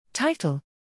Title: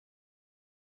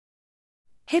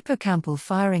 Hippocampal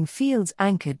firing fields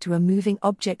anchored to a moving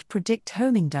object predict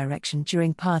homing direction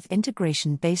during path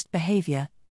integration-based behavior.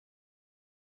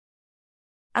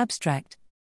 Abstract: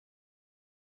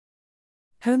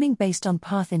 Homing based on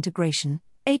path integration,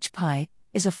 HPI,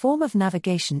 is a form of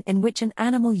navigation in which an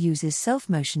animal uses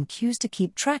self-motion cues to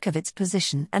keep track of its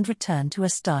position and return to a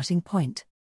starting point.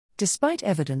 Despite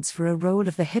evidence for a role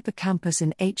of the hippocampus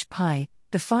in HPI,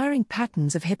 the firing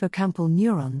patterns of hippocampal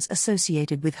neurons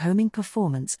associated with homing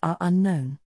performance are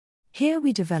unknown. Here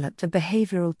we developed a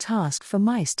behavioral task for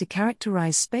mice to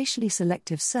characterize spatially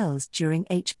selective cells during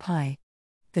HPI.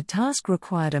 The task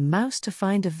required a mouse to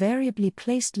find a variably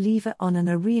placed lever on an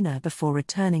arena before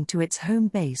returning to its home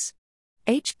base.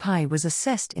 HPI was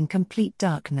assessed in complete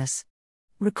darkness.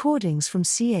 Recordings from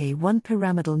CA1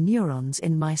 pyramidal neurons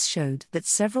in mice showed that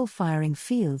several firing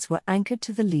fields were anchored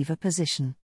to the lever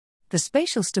position. The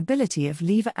spatial stability of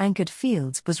lever-anchored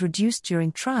fields was reduced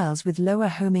during trials with lower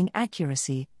homing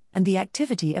accuracy, and the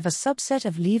activity of a subset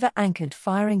of lever-anchored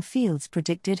firing fields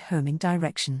predicted homing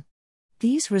direction.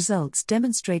 These results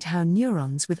demonstrate how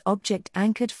neurons with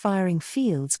object-anchored firing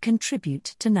fields contribute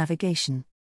to navigation.